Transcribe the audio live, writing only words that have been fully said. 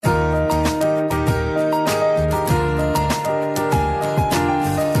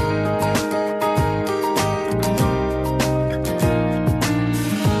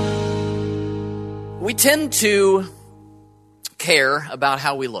tend to care about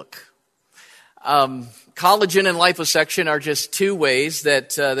how we look. Collagen and liposuction are just two ways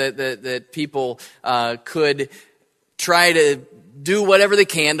that people could try to do whatever they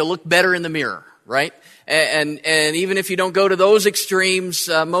can to look better in the mirror, right? And even if you don't go to those extremes,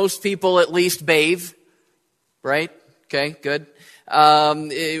 most people at least bathe, right? Okay, good.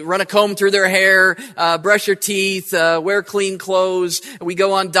 Run a comb through their hair, brush your teeth, wear clean clothes. We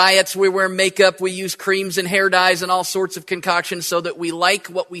go on diets, we wear makeup, we use creams and hair dyes and all sorts of concoctions so that we like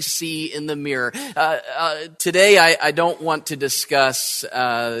what we see in the mirror. Today, I don't want to discuss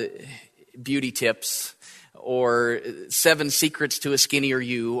beauty tips or 7 secrets to a skinnier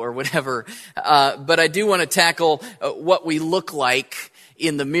you or whatever, but I do want to tackle what we look like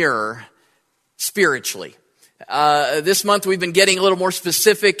in the mirror spiritually. This month we've been getting a little more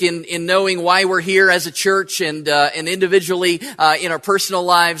specific in knowing why we're here as a church and individually in our personal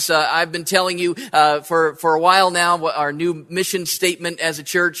lives. I've been telling you for a while now our new mission statement as a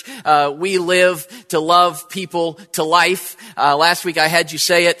church. We live to love people to life. Last week I had you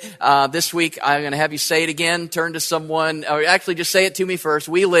say it. This week I'm going to have you say it again. Turn to someone, or actually just say it to me first.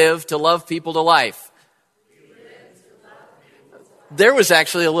 We live to love people to life. There was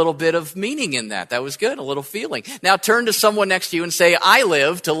actually a little bit of meaning in that. That was good, a little feeling. Now turn to someone next to you and say, I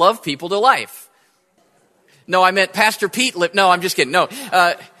live to love people to life. No, I meant Pastor Pete lived. No, I'm just kidding. No,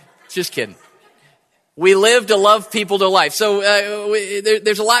 just kidding. We live to love people to life. So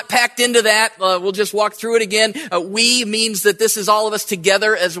there's a lot packed into that. We'll just walk through it again. We means that this is all of us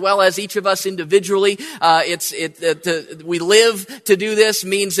together as well as each of us individually. We live to do this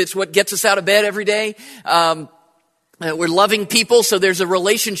means it's what gets us out of bed every day. We're loving people, so there's a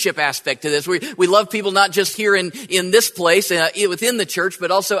relationship aspect to this. We love people not just here in this place, within the church,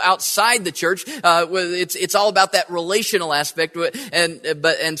 but also outside the church. It's all about that relational aspect,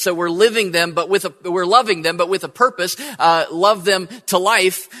 and so we're living them, we're loving them, but with a purpose. Love them to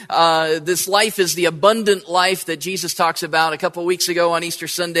life. This life is the abundant life that Jesus talks about. A couple of weeks ago on Easter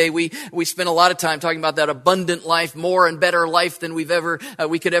Sunday, we spent a lot of time talking about that abundant life, more and better life than we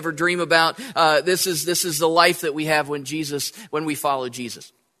could ever dream about. This is the life that we have when we follow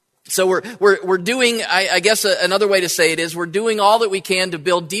Jesus. So we're doing, I guess another way to say it is we're doing all that we can to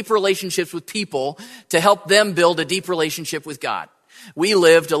build deep relationships with people to help them build a deep relationship with God. We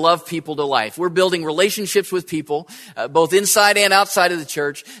live to love people to life. We're building relationships with people, both inside and outside of the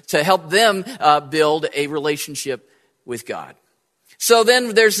church, to help them build a relationship with God. So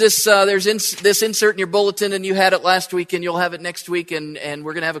then there's this insert in your bulletin, and you had it last week, and you'll have it next week, and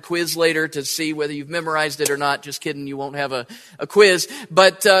we're going to have a quiz later to see whether you've memorized it or not. Just kidding, you won't have a quiz.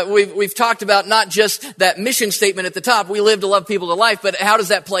 But we've talked about not just that mission statement at the top, we live to love people to life, but how does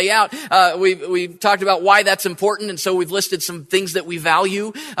that play out? We've talked about why that's important, and so we've listed some things that we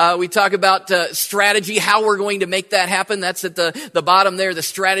value. We talk about strategy, how we're going to make that happen. That's at the bottom there, the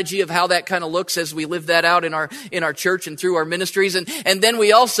strategy of how that kind of looks as we live that out in our church and through our ministries. And then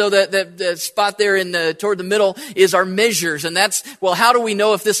we also, the spot there toward the middle is our measures. And that's, well, how do we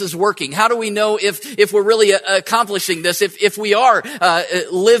know if this is working? How do we know if we're really accomplishing this? If we are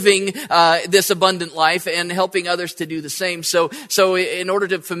living this abundant life and helping others to do the same. So in order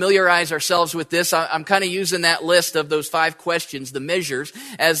to familiarize ourselves with this, I'm kind of using that list of those 5 questions, the measures,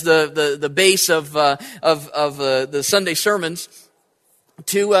 as the base of the Sunday sermons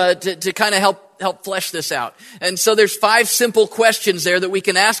to kind of help flesh this out. And so there's 5 simple questions there that we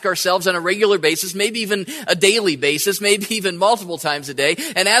can ask ourselves on a regular basis, maybe even a daily basis, maybe even multiple times a day.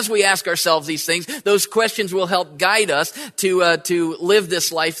 And as we ask ourselves these things, those questions will help guide us to live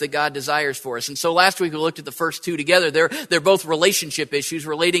this life that God desires for us. And so last week we looked at the first 2 together. They're both relationship issues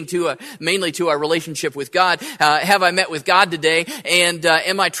relating to mainly to our relationship with God. Have I met with God today? And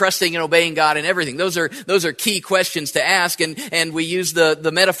am I trusting and obeying God in everything? Those are key questions to ask. And we use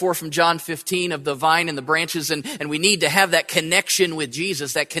the metaphor from John 15 of the vine and the branches, and we need to have that connection with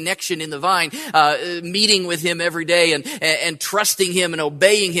Jesus, that connection in the vine, meeting with him every day and trusting him and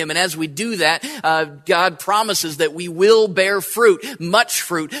obeying him. And as we do that, God promises that we will bear fruit, much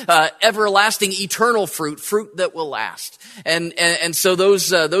fruit, everlasting, eternal fruit that will last. And so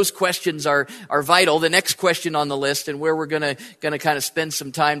those questions are vital. The next question on the list, and where we're gonna kind of spend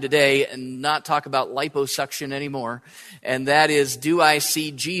some time today and not talk about liposuction anymore, and that is, do I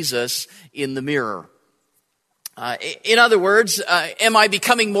see Jesus in the mirror? In other words, am I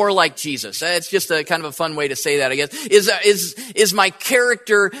becoming more like Jesus? It's just a kind of a fun way to say that, I guess. Is my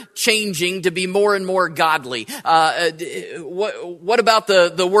character changing to be more and more godly? What about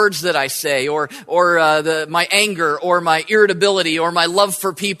the words that I say, or my anger, or my irritability, or my love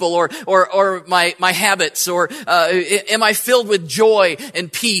for people, or my habits, or am I filled with joy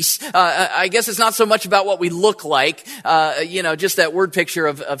and peace? I guess it's not so much about what we look like, just that word picture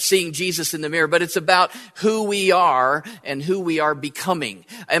of seeing Jesus in the mirror, but it's about who we are and who we are becoming.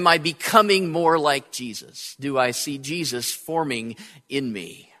 Am I becoming more like Jesus? Do I see Jesus forming in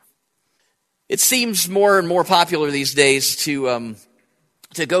me? It seems more and more popular these days to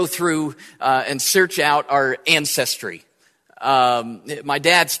go through and search out our ancestry. My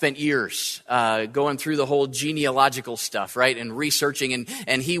dad spent years going through the whole genealogical stuff, right, and researching,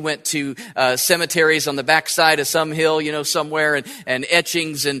 and he went to cemeteries on the backside of some hill, somewhere, and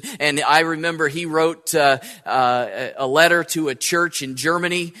etchings, and I remember he wrote a letter to a church in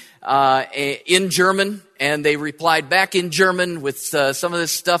Germany in German, and they replied back in German with some of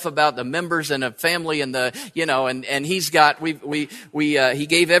this stuff about the members and a family and and he's got he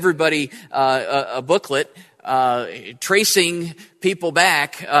gave everybody a booklet. Tracing people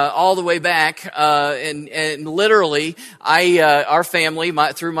back, all the way back, and literally, our family,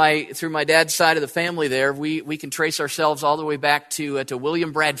 through my dad's side of the family there, we can trace ourselves all the way back to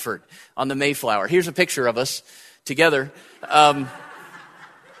William Bradford on the Mayflower. Here's a picture of us together.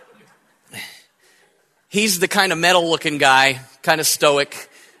 He's the kind of metal-looking guy, kind of stoic,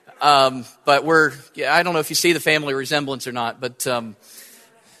 but I don't know if you see the family resemblance or not, but,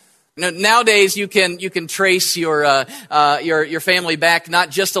 nowadays, you can trace your family back not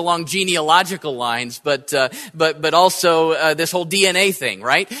just along genealogical lines, but also this whole DNA thing,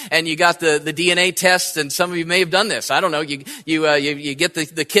 right? And you got the DNA test, and some of you may have done this. I don't know. You get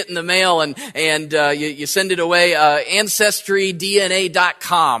the kit in the mail, and you send it away.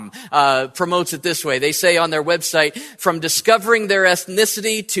 AncestryDNA.com promotes it this way. They say on their website, from discovering their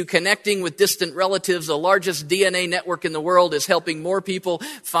ethnicity to connecting with distant relatives, the largest DNA network in the world is helping more people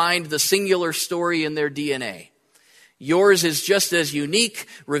find the singular story in their DNA. Yours is just as unique,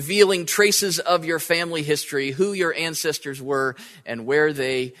 revealing traces of your family history, who your ancestors were, and where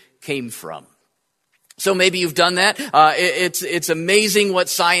they came from. So maybe you've done that. It's amazing what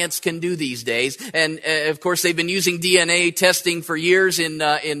science can do these days, and of course they've been using DNA testing for years in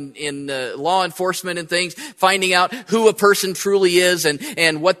law enforcement and things, finding out who a person truly is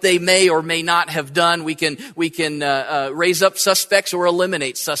and what they may or may not have done. We can raise up suspects or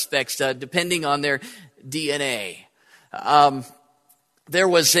eliminate suspects depending on their DNA. There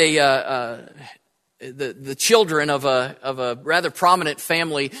was the children of a rather prominent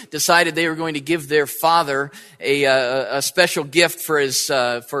family decided they were going to give their father a special gift for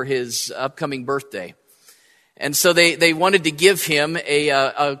his upcoming birthday. And so they wanted to give him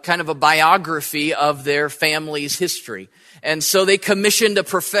a kind of a biography of their family's history. And so they commissioned a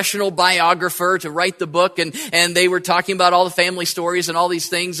professional biographer to write the book, and they were talking about all the family stories and all these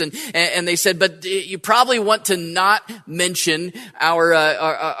things, and they said, but you probably want to not mention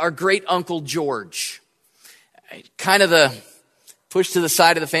our great Uncle George. Kind of the push to the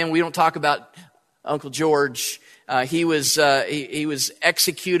side of the family. We don't talk about Uncle George. He was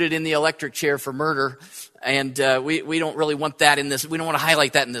executed in the electric chair for murder, and we don't really want that in this. We don't want to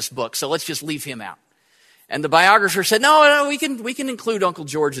highlight that in this book, so let's just leave him out. And the biographer said, no, we can include Uncle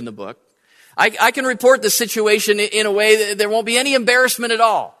George in the book. I can report the situation in a way that there won't be any embarrassment at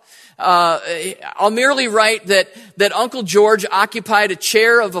all. I'll merely write that Uncle George occupied a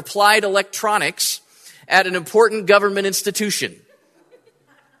chair of applied electronics at an important government institution.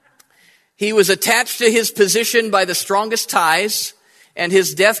 He was attached to his position by the strongest ties, and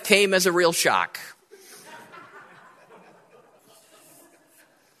his death came as a real shock.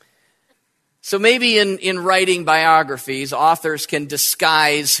 So maybe in writing biographies, authors can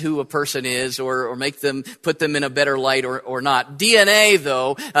disguise who a person is or put them in a better light or not. DNA,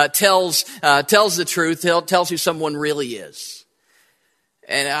 though, tells the truth, tells who someone really is.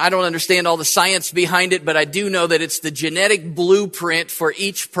 And I don't understand all the science behind it, but I do know that it's the genetic blueprint for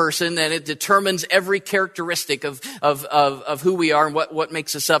each person, and it determines every characteristic of who we are and what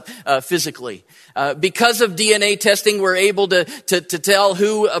makes us up physically. Because of DNA testing, we're able to tell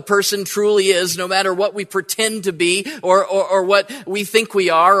who a person truly is, no matter what we pretend to be or what we think we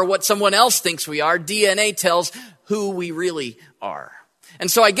are or what someone else thinks we are. DNA tells who we really are. And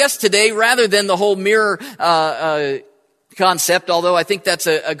so I guess today, rather than the whole mirror concept, although I think that's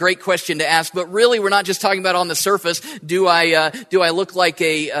a great question to ask. But really, we're not just talking about on the surface, do I look like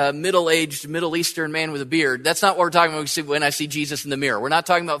a middle-aged Middle Eastern man with a beard? That's not what we're talking about when I see Jesus in the mirror. We're not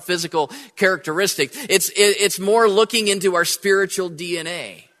talking about physical characteristics. It's more looking into our spiritual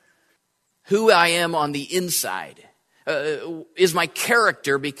DNA. Who I am on the inside. Is my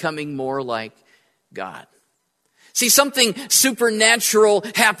character becoming more like God? See, something supernatural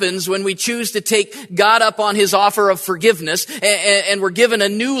happens when we choose to take God up on his offer of forgiveness, and we're given a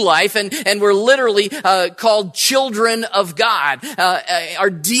new life, and we're literally called children of God. Our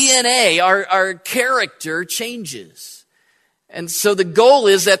DNA, our character changes. And so the goal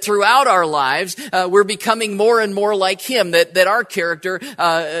is that throughout our lives, we're becoming more and more like him, that our character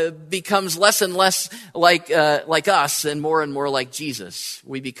becomes less and less like us and more like Jesus.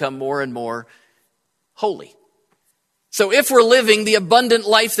 We become more and more holy. So if we're living the abundant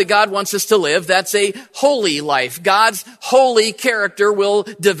life that God wants us to live, that's a holy life. God's holy character will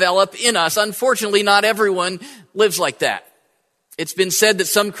develop in us. Unfortunately, not everyone lives like that. It's been said that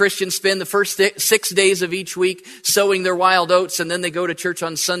some Christians spend the first 6 days of each week sowing their wild oats, and then they go to church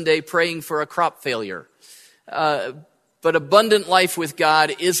on Sunday praying for a crop failure. But abundant life with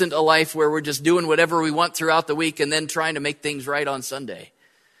God isn't a life where we're just doing whatever we want throughout the week and then trying to make things right on Sunday.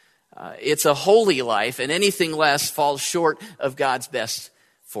 It's a holy life, and anything less falls short of God's best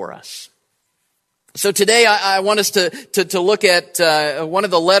for us. So today I want us to look at one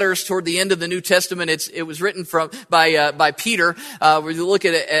of the letters toward the end of the New Testament. It was written by Peter. We look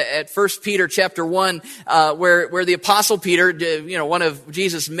at 1 Peter chapter 1, where the Apostle Peter, one of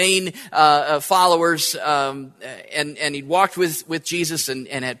Jesus' main followers, and he walked with Jesus and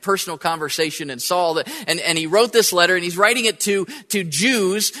had personal conversation and saw that, and he wrote this letter, and he's writing it to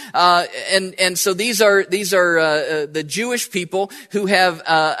Jews, and so these are the Jewish people who have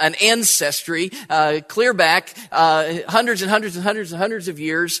an ancestry clear back hundreds and hundreds and hundreds and hundreds of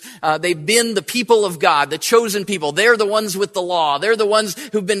years. They've been the people of God, the chosen people. They're the ones with the law. They're the ones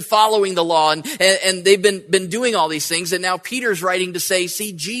who've been following the law, and they've been doing all these things. And now Peter's writing to say,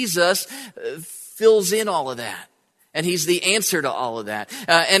 see, Jesus fills in all of that. And he's the answer to all of that.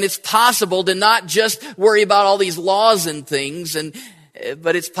 And it's possible to not just worry about all these laws and things,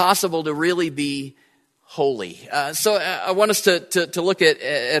 but it's possible to really be holy. So I want us to look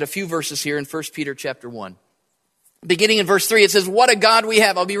at a few verses here in 1 Peter chapter 1. Beginning in verse 3, it says, what a God we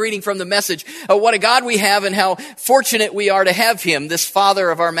have. I'll be reading from the Message. What a God we have, and how fortunate we are to have him, this Father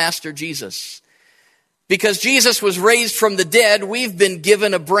of our Master Jesus. Because Jesus was raised from the dead, we've been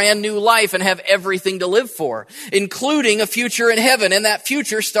given a brand new life and have everything to live for, including a future in heaven, and that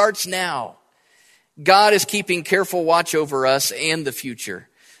future starts now. God is keeping careful watch over us and the future.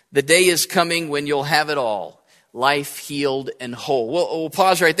 The day is coming when you'll have it all. Life healed and whole. We'll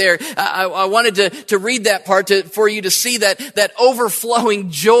pause right there. I wanted to read that part for you to see that overflowing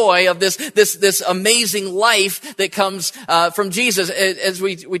joy of this amazing life that comes from Jesus. As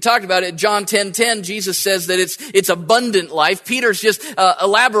we talked about it, John 10:10, Jesus says that it's abundant life. Peter's just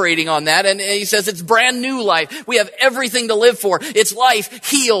elaborating on that, and he says it's brand new life. We have everything to live for. It's life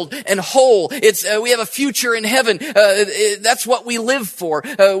healed and whole. We have a future in heaven. That's what we live for.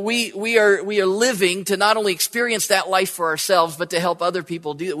 We are living to not only experience that life for ourselves, but to help other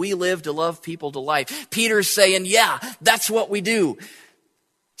people do it. We live to love people to life. Peter's saying, yeah, that's what we do.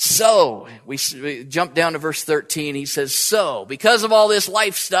 So, we jump down to verse 13. He says, so, because of all this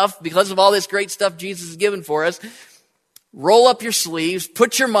life stuff, because of all this great stuff Jesus has given for us, roll up your sleeves,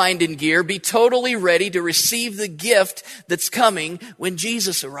 put your mind in gear, be totally ready to receive the gift that's coming when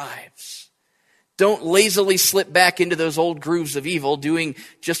Jesus arrives. Don't lazily slip back into those old grooves of evil, doing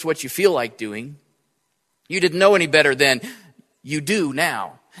just what you feel like doing. You didn't know any better then. You do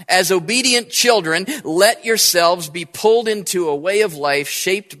now. As obedient children, let yourselves be pulled into a way of life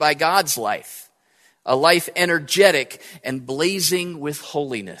shaped by God's life. A life energetic and blazing with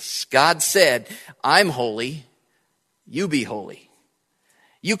holiness. God said, I'm holy. You be holy.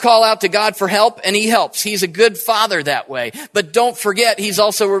 You call out to God for help, and he helps. He's a good father that way. But don't forget, he's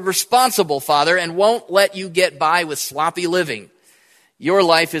also a responsible father and won't let you get by with sloppy living. Your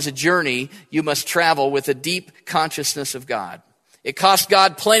life is a journey you must travel with a deep consciousness of God. It cost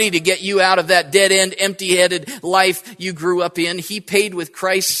God plenty to get you out of that dead-end, empty-headed life you grew up in. He paid with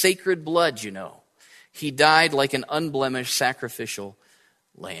Christ's sacred blood, you know. He died like an unblemished sacrificial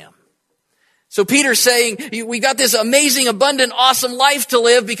lamb. So Peter's saying, we got this amazing, abundant, awesome life to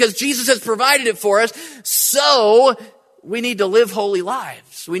live because Jesus has provided it for us. So we need to live holy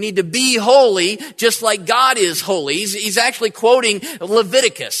lives. We need to be holy just like God is holy. He's actually quoting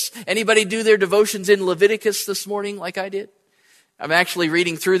Leviticus. Anybody do their devotions in Leviticus this morning like I did? I'm actually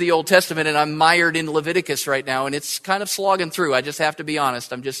reading through the Old Testament, and I'm mired in Leviticus right now, and it's kind of slogging through. I just have to be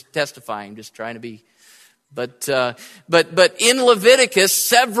honest. I'm just testifying, just trying to be. But in Leviticus,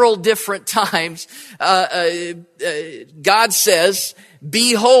 several different times, God says,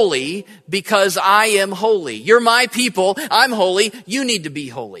 "Be holy because I am holy." You're my people. I'm holy. You need to be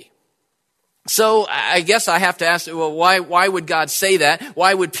holy. So I guess I have to ask, well, why would God say that?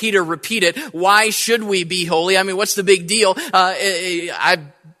 Why would Peter repeat it? Why should we be holy? I mean, what's the big deal?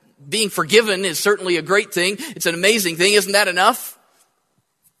 Being forgiven is certainly a great thing. It's an amazing thing. Isn't that enough?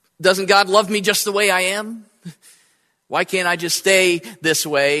 Doesn't God love me just the way I am? Why can't I just stay this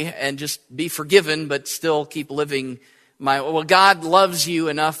way and just be forgiven but still keep living well, God loves you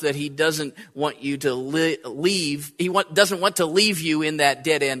enough that he doesn't want you to leave. He doesn't want to leave you in that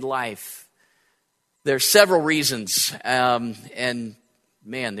dead-end life. There's several reasons, and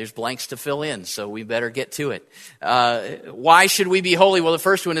man, there's blanks to fill in, so we better get to it. Why should we be holy? Well, the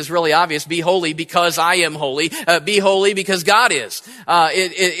first one is really obvious. Be holy because I am holy. Be holy because God is.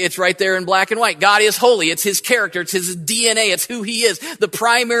 It's right there in black and white. God is holy. It's his character. It's his DNA. It's who he is. The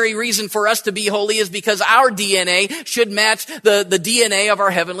primary reason for us to be holy is because our DNA should match the DNA of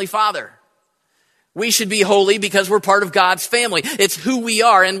our Heavenly Father. We should be holy because we're part of God's family. It's who we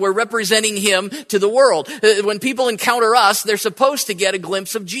are, and we're representing him to the world. When people encounter us, they're supposed to get a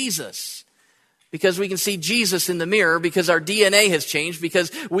glimpse of Jesus. Because we can see Jesus in the mirror, because our DNA has changed,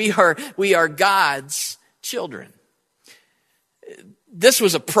 because we are God's children. This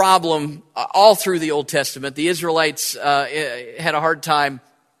was a problem all through the Old Testament. The Israelites had a hard time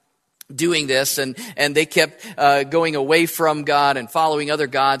doing this, and they kept going away from God and following other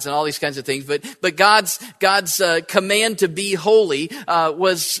gods and all these kinds of things. But God's command to be holy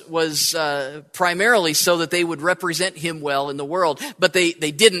was primarily so that they would represent him well in the world. But they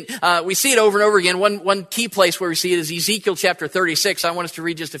didn't. We see it over and over again. One key place where we see it is Ezekiel chapter 36. I want us to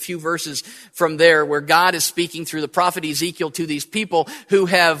read just a few verses from there, where God is speaking through the prophet Ezekiel to these people who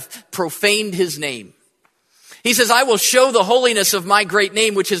have profaned his name. He says, "I will show the holiness of my great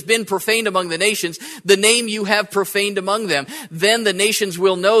name, which has been profaned among the nations, the name you have profaned among them. Then the nations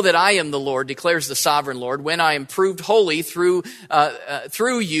will know that I am the Lord, declares the sovereign Lord, when I am proved holy through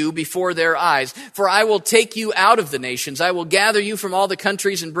you before their eyes. For I will take you out of the nations. I will gather you from all the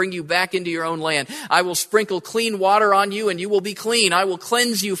countries and bring you back into your own land. I will sprinkle clean water on you, and you will be clean. I will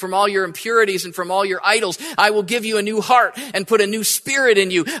cleanse you from all your impurities and from all your idols. I will give you a new heart and put a new spirit in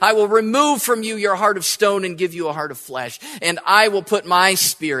you. I will remove from you your heart of stone and give you a heart of flesh, and I will put my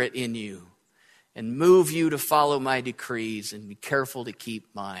spirit in you and move you to follow my decrees and be careful to keep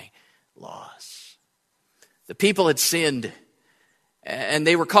my laws." The people had sinned, and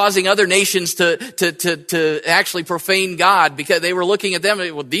they were causing other nations to actually profane God, because they were looking at them,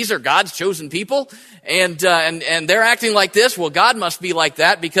 well, these are God's chosen people, and they're acting like this. Well, God must be like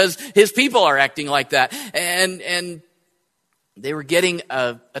that because his people are acting like that. And they were getting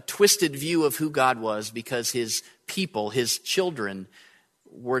a twisted view of who God was, because his people, his children,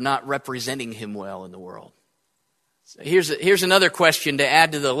 were not representing him well in the world. So here's another question to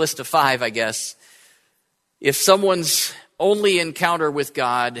add to the list of 5, I guess. If someone's only encounter with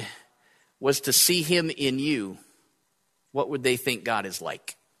God was to see him in you, what would they think God is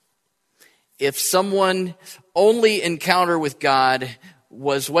like? If someone only encounter with God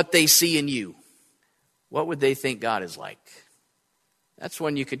was what they see in you, what would they think God is like? That's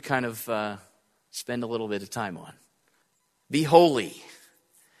one you could kind of spend a little bit of time on. Be holy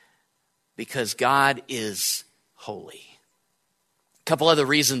because God is holy. A couple other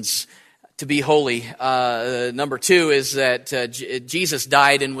reasons to be holy. Number 2 is that Jesus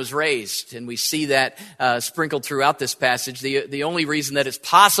died and was raised. And we see that sprinkled throughout this passage. The only reason that it's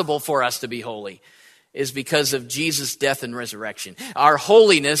possible for us to be holy is because of Jesus' death and resurrection. Our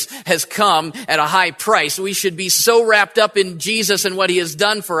holiness has come at a high price. We should be so wrapped up in Jesus and what he has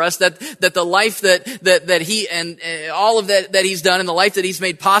done for us that the life that he and all of that he's done and the life that he's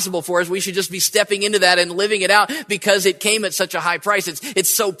made possible for us, we should just be stepping into that and living it out because it came at such a high price.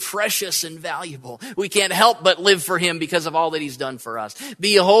 It's so precious and valuable. We can't help but live for him because of all that he's done for us.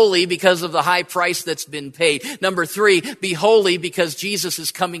 Be holy because of the high price that's been paid. Number 3, be holy because Jesus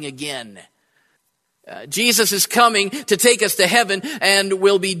is coming again. Jesus is coming to take us to heaven, and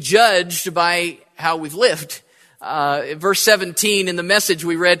will be judged by how we've lived. Verse 17 in the Message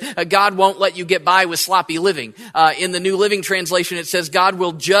we read, God won't let you get by with sloppy living. In the New Living Translation it says, God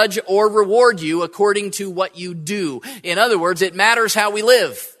will judge or reward you according to what you do. In other words, it matters how we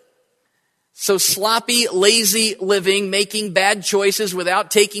live. So sloppy, lazy living, making bad choices without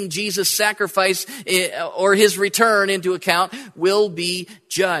taking Jesus' sacrifice or his return into account will be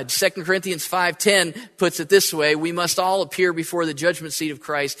judged. 2 Corinthians 5:10 puts it this way: we must all appear before the judgment seat of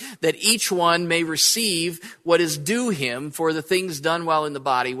Christ, that each one may receive what is due him for the things done while in the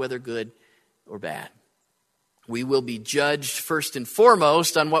body, whether good or bad. We will be judged first and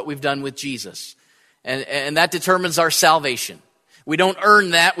foremost on what we've done with Jesus. And that determines our salvation. We don't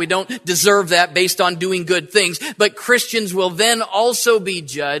earn that. We don't deserve that based on doing good things. But Christians will then also be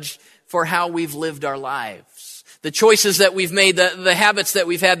judged for how we've lived our lives. The choices that we've made, the habits that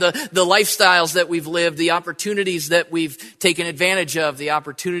we've had, the lifestyles that we've lived, the opportunities that we've taken advantage of, the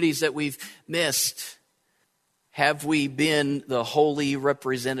opportunities that we've missed. Have we been the holy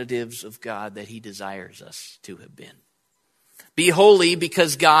representatives of God that he desires us to have been? Be holy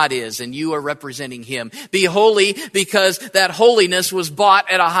because God is, and you are representing him. Be holy because that holiness was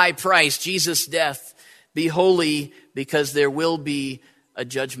bought at a high price, Jesus' death. Be holy because there will be a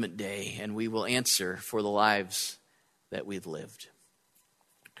judgment day, and we will answer for the lives that we've lived.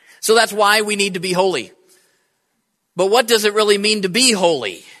 So that's why we need to be holy. But what does it really mean to be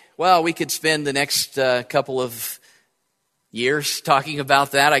holy? Well, we could spend the next couple of years talking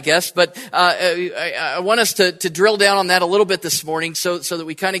about that, I guess. But I want us to drill down on that a little bit this morning so that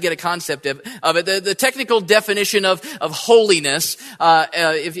we kind of get a concept of it. The technical definition of holiness,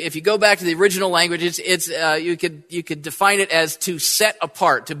 if you go back to the original language, it's you could define it as to set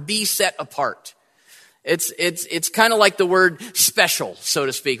apart, to be set apart. It's kind of like the word special, so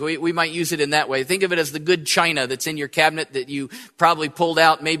to speak. We might use it in that way. Think of it as the good china that's in your cabinet that you probably pulled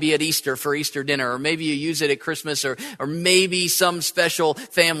out maybe at Easter for Easter dinner, or maybe you use it at Christmas, or maybe some special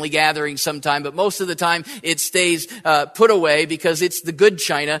family gathering sometime. But most of the time it stays put away because it's the good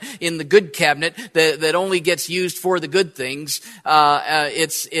china in the good cabinet that only gets used for the good things.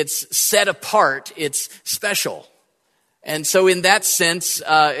 It's set apart. It's special. And so in that sense,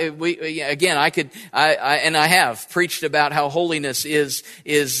 I have preached about how holiness is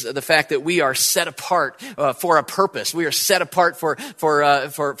the fact that we are set apart for a purpose. We are set apart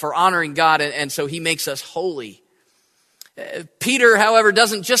for honoring God, and so he makes us holy. Peter, however,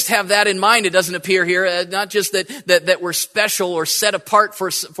 doesn't just have that in mind. It doesn't appear here, not just that we're special or set apart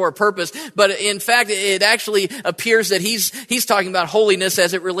for a purpose, but in fact, it actually appears that he's talking about holiness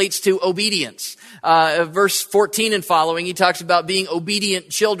as it relates to obedience. Verse 14 and following, he talks about being obedient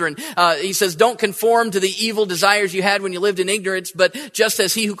children. He says, don't conform to the evil desires you had when you lived in ignorance, but just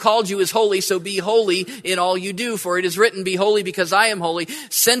as he who called you is holy, so be holy in all you do. For it is written, be holy because I am holy.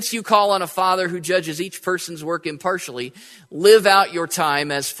 Since you call on a Father who judges each person's work impartially, live out your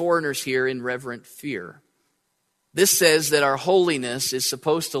time as foreigners here in reverent fear. This says that our holiness is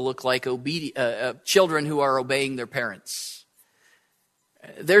supposed to look like children who are obeying their parents.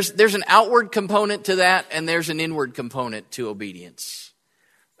 There's an outward component to that, and there's an inward component to obedience.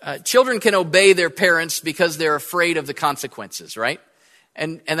 Children can obey their parents because they're afraid of the consequences, right?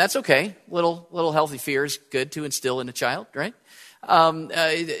 And that's okay. Little healthy fear is good to instill in a child, right?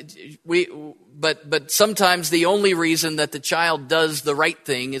 But sometimes the only reason that the child does the right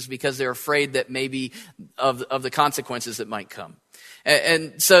thing is because they're afraid that maybe of the consequences that might come.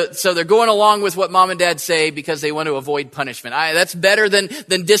 And so they're going along with what mom and dad say because they want to avoid punishment. That's better than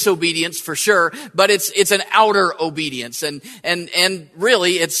disobedience for sure, but it's an outer obedience. And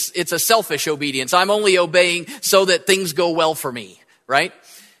really it's a selfish obedience. I'm only obeying so that things go well for me, right?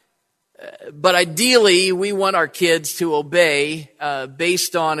 But ideally, we want our kids to obey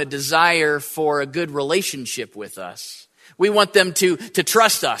based on a desire for a good relationship with us. We want them to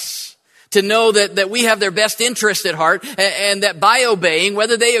trust us, to know that we have their best interest at heart, and that by obeying,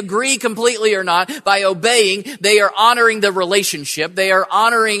 whether they agree completely or not, by obeying, they are honoring the relationship. They are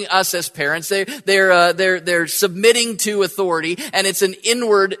honoring us as parents. They're submitting to authority, and it's an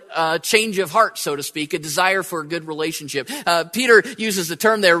inward change of heart, so to speak, a desire for a good relationship. Peter uses the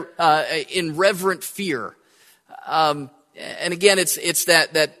term there in reverent fear. And again, it's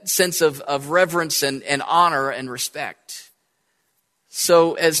that sense of reverence and honor and respect.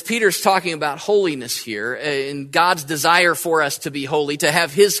 So as Peter's talking about holiness here, and God's desire for us to be holy, to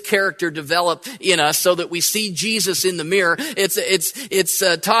have his character develop in us so that we see Jesus in the mirror, it's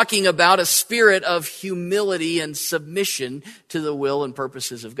talking about a spirit of humility and submission to the will and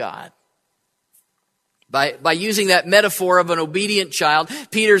purposes of God. By using that metaphor of an obedient child,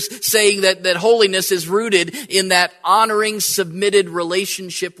 Peter's saying that holiness is rooted in that honoring, submitted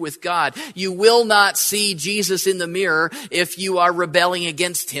relationship with God. You will not see Jesus in the mirror if you are rebelling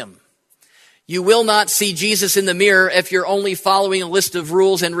against him. You will not see Jesus in the mirror if you're only following a list of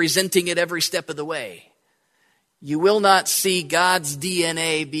rules and resenting it every step of the way. You will not see God's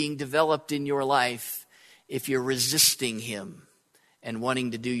DNA being developed in your life if you're resisting him and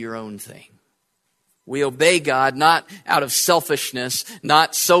wanting to do your own thing. We obey God not out of selfishness,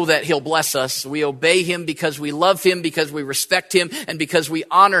 not so that he'll bless us. We obey him because we love him, because we respect him, and because we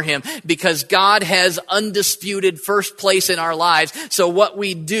honor him, because God has undisputed first place in our lives. So what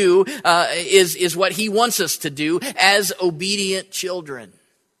we do is what he wants us to do as obedient children.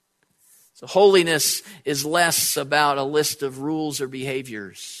 So holiness is less about a list of rules or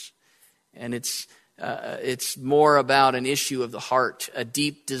behaviors, and it's more about an issue of the heart, a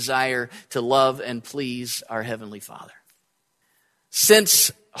deep desire to love and please our Heavenly Father.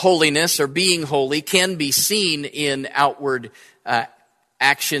 Since holiness or being holy can be seen in outward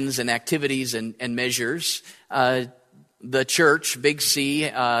actions and activities and measures, the church, big C,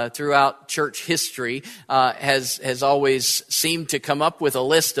 throughout church history, has always seemed to come up with a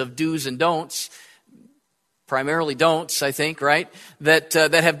list of do's and don'ts. Primarily don'ts, I think, right? That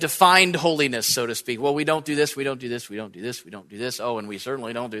have defined holiness, so to speak. Well, we don't do this, we don't do this, we don't do this, we don't do this. Oh, and we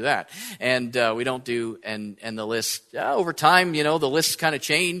certainly don't do that. And we don't do, and the list, over time, the lists kind of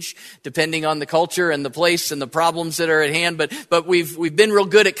change depending on the culture and the place and the problems that are at hand. But we've been real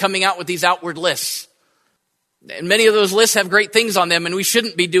good at coming out with these outward lists. And many of those lists have great things on them, and we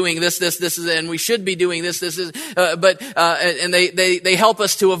shouldn't be doing this, and we should be doing this, and they help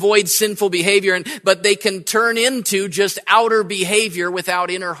us to avoid sinful behavior, but they can turn into just outer behavior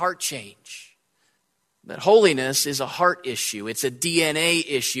without inner heart change. But holiness is a heart issue. It's a DNA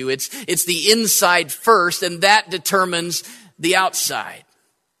issue. It's the inside first, and that determines the outside.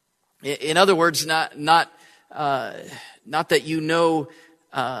 In other words, not that you know.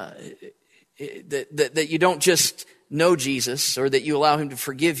 That you don't just know Jesus or that you allow him to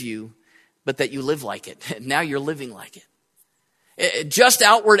forgive you, but that you live like it. Now you're living like it. Just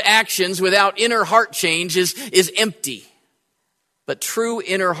outward actions without inner heart change is empty. But true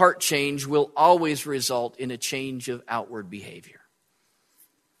inner heart change will always result in a change of outward behavior.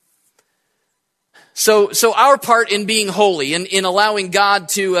 So our part in being holy, in allowing God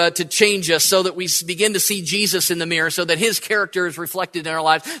to change us so that we begin to see Jesus in the mirror, so that his character is reflected in our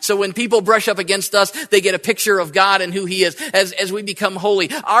lives. So when people brush up against us, they get a picture of God and who he is as we become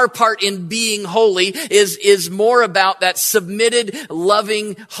holy. Our part in being holy is more about that submitted,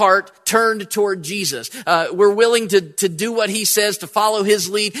 loving heart turned toward Jesus. We're willing to do what he says, to follow his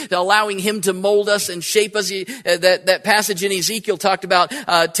lead, to allowing him to mold us and shape us. That passage in Ezekiel talked about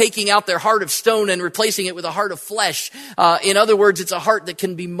taking out their heart of stone and replacing it with a heart of flesh. In other words, it's a heart that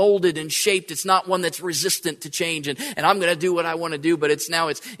can be molded and shaped. It's not one that's resistant to change. And I'm going to do what I want to do, but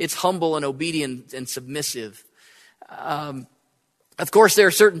it's humble and obedient and submissive. Of course, there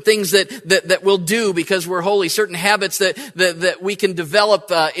are certain things that we'll do because we're holy, certain habits that we can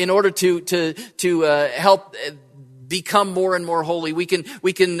develop in order to help become more and more holy. We can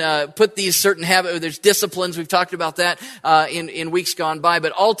put these certain habits. There's disciplines. We've talked about that in weeks gone by.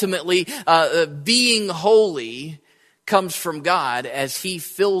 But ultimately, being holy comes from God as he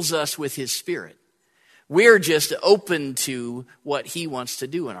fills us with his Spirit. We're just open to what he wants to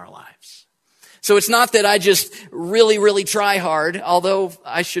do in our lives. So it's not that I just really, really try hard, although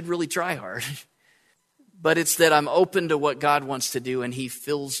I should really try hard. But it's that I'm open to what God wants to do and he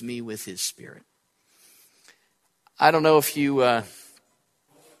fills me with his Spirit. I don't know if you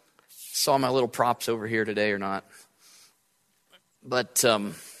saw my little props over here today or not. But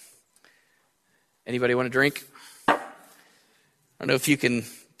anybody want a drink? I don't know if you can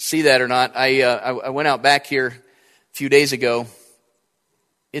see that or not. I went out back here a few days ago.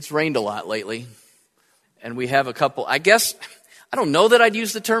 It's rained a lot lately. And we have a couple, I guess, I don't know that I'd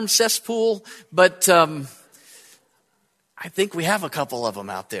use the term cesspool, but I think we have a couple of them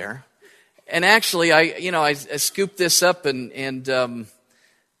out there. And actually, I scooped this up and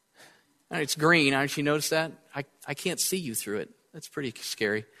it's green. Aren't you noticed that? I can't see you through it. That's pretty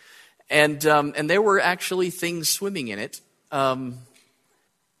scary. And there were actually things swimming in it.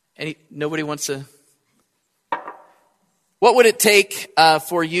 Nobody wants to. What would it take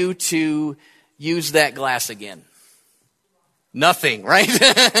for you to use that glass again? Nothing, right?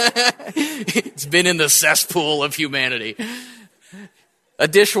 It's been in the cesspool of humanity. A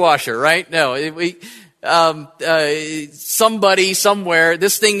dishwasher, right? No, somebody somewhere,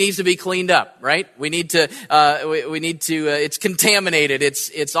 this thing needs to be cleaned up, right? We need to, it's contaminated.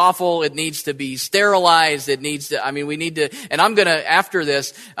 It's awful. It needs to be sterilized. We need to, and I'm going to, after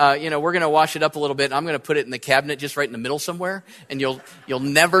this, we're going to wash it up a little bit and I'm going to put it in the cabinet just right in the middle somewhere and you'll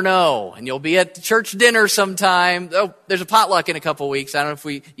never know. And you'll be at the church dinner sometime. Oh, there's a potluck in a couple weeks. I don't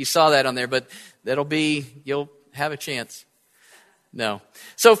know if you saw that on there, but you'll have a chance. No.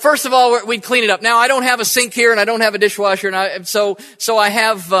 So first of all, we'd clean it up. Now I don't have a sink here and I don't have a dishwasher, and so I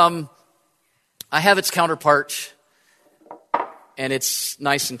have its counterpart, and it's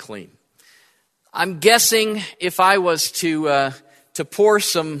nice and clean. I'm guessing if I was to pour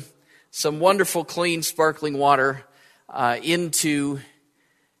some wonderful, clean, sparkling water into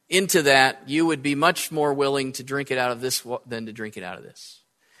that, you would be much more willing to drink it out of this than to drink it out of this.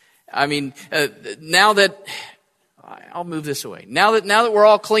 I mean, now that I'll move this away. Now that we're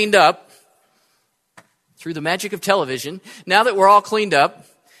all cleaned up through the magic of television, now that we're all cleaned up,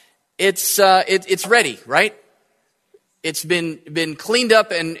 it's ready, right? It's been cleaned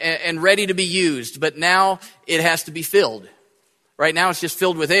up and ready to be used, but now it has to be filled. Right now it's just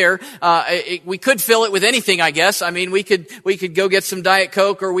filled with air. We could fill it with anything, I guess. I mean, we could go get some Diet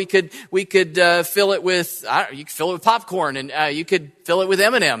Coke, or we could fill it with, you could fill it with popcorn, and you could fill it with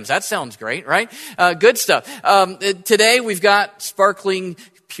M&Ms. That sounds great, right? Good stuff. Today we've got sparkling,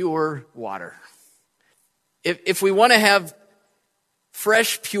 pure water. If we want to have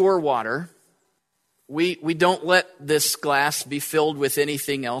fresh, pure water, we don't let this glass be filled with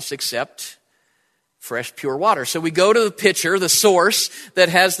anything else except fresh, pure water. So we go to the pitcher, the source that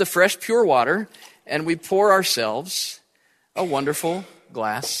has the fresh, pure water, and we pour ourselves a wonderful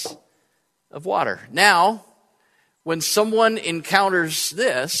glass of water. Now, when someone encounters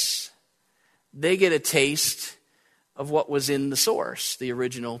this, they get a taste of what was in the source, the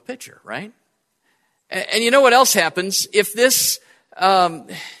original pitcher, right? And you know what else happens? If this ever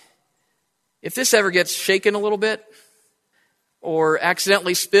gets shaken a little bit or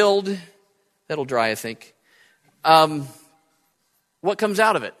accidentally spilled, that'll dry, I think. What comes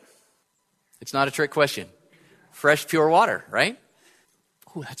out of it? It's not a trick question. Fresh, pure water, right?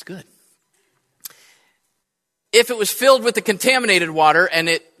 Oh, that's good. If it was filled with the contaminated water and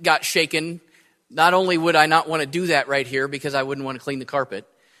it got shaken, not only would I not want to do that right here because I wouldn't want to clean the carpet,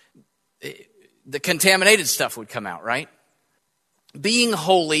 the contaminated stuff would come out, right? Being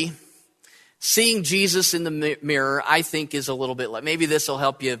holy, seeing Jesus in the mirror, I think is a little bit like, maybe this will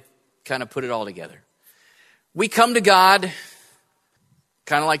help you kind of put it all together. We come to God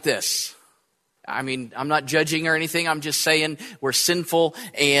kind of like this. I mean, I'm not judging or anything. I'm just saying we're sinful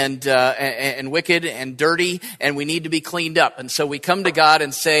and wicked and dirty, and we need to be cleaned up. And so we come to God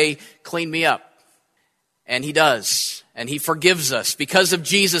and say, clean me up. And he does. And he forgives us because of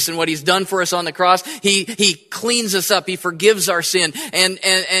Jesus and what he's done for us on the cross. He cleans us up. He forgives our sin.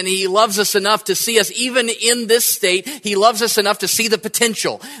 And he loves us enough to see us even in this state. He loves us enough to see the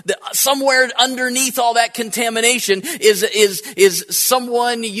potential. Somewhere underneath all that contamination is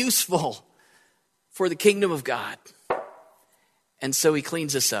someone useful for the kingdom of God. And so he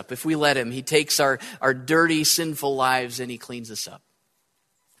cleans us up. If we let him, he takes our dirty, sinful lives and he cleans us up.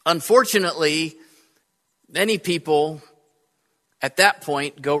 Unfortunately, many people at that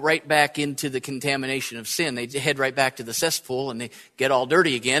point go right back into the contamination of sin. They head right back to the cesspool and they get all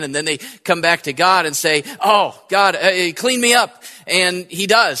dirty again. And then they come back to God and say, oh, God, clean me up. And he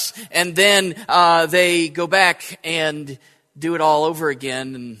does. And then they go back and do it all over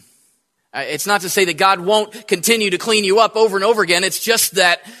again. And it's not to say that God won't continue to clean you up over and over again. It's just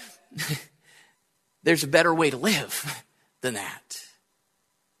that there's a better way to live than that.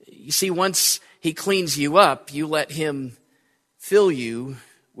 You see, once he cleans you up, you let him fill you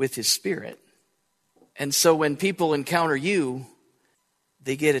with his Spirit. And so when people encounter you,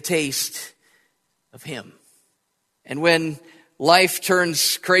 they get a taste of him. And when life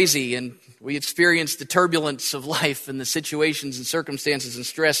turns crazy and we experience the turbulence of life and the situations and circumstances and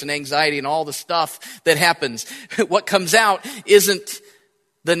stress and anxiety and all the stuff that happens, what comes out isn't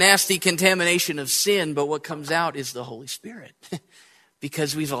the nasty contamination of sin, but what comes out is the Holy Spirit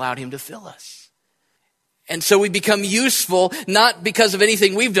because we've allowed him to fill us. And so we become useful, not because of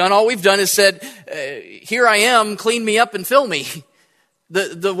anything we've done. All we've done is said, here I am, clean me up and fill me.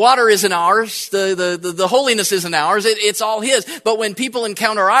 The water isn't ours. The holiness isn't ours. It's all his. But when people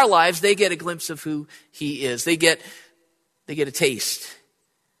encounter our lives, they get a glimpse of who he is. They get a taste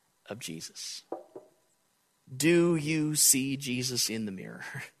of Jesus. Do you see Jesus in the mirror?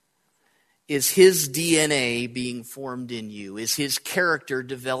 Is his DNA being formed in you? Is his character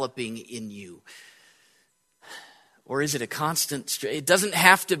developing in you? Or is it a constant? It doesn't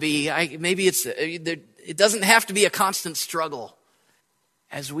have to be. It doesn't have to be a constant struggle.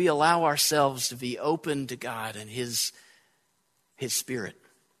 As we allow ourselves to be open to God and his Spirit,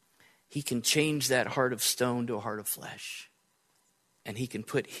 he can change that heart of stone to a heart of flesh. And he can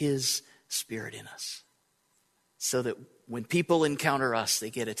put his Spirit in us. So that when people encounter us, they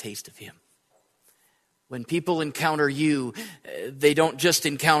get a taste of him. When people encounter you, they don't just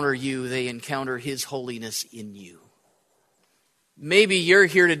encounter you, they encounter his holiness in you. Maybe you're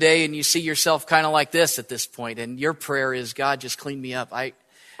here today and you see yourself kind of like this at this point, and your prayer is, God, just clean me up.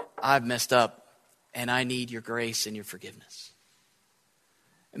 I've messed up, and I need your grace and your forgiveness.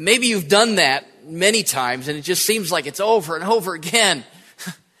 Maybe you've done that many times, and it just seems like it's over and over again.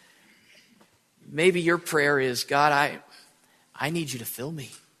 Maybe your prayer is, God, I need you to fill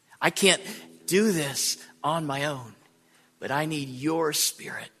me. I can't do this on my own, but I need your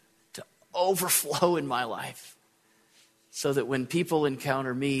Spirit to overflow in my life so that when people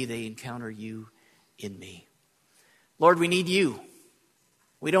encounter me, they encounter you in me. Lord, we need you.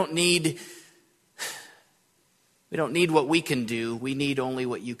 We don't need what we can do. We need only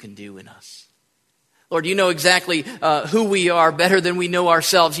what you can do in us. Lord, you know exactly who we are better than we know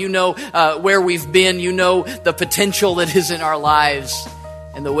ourselves. You know where we've been. You know the potential that is in our lives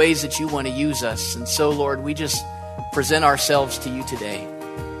and the ways that you want to use us. And so, Lord, we just present ourselves to you today.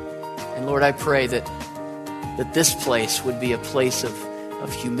 And Lord, I pray that this place would be a place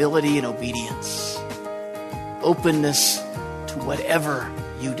of humility and obedience, openness to whatever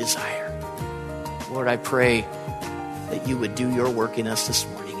you desire. Lord, I pray that you would do your work in us this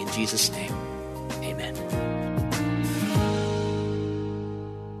morning. In Jesus' name, amen.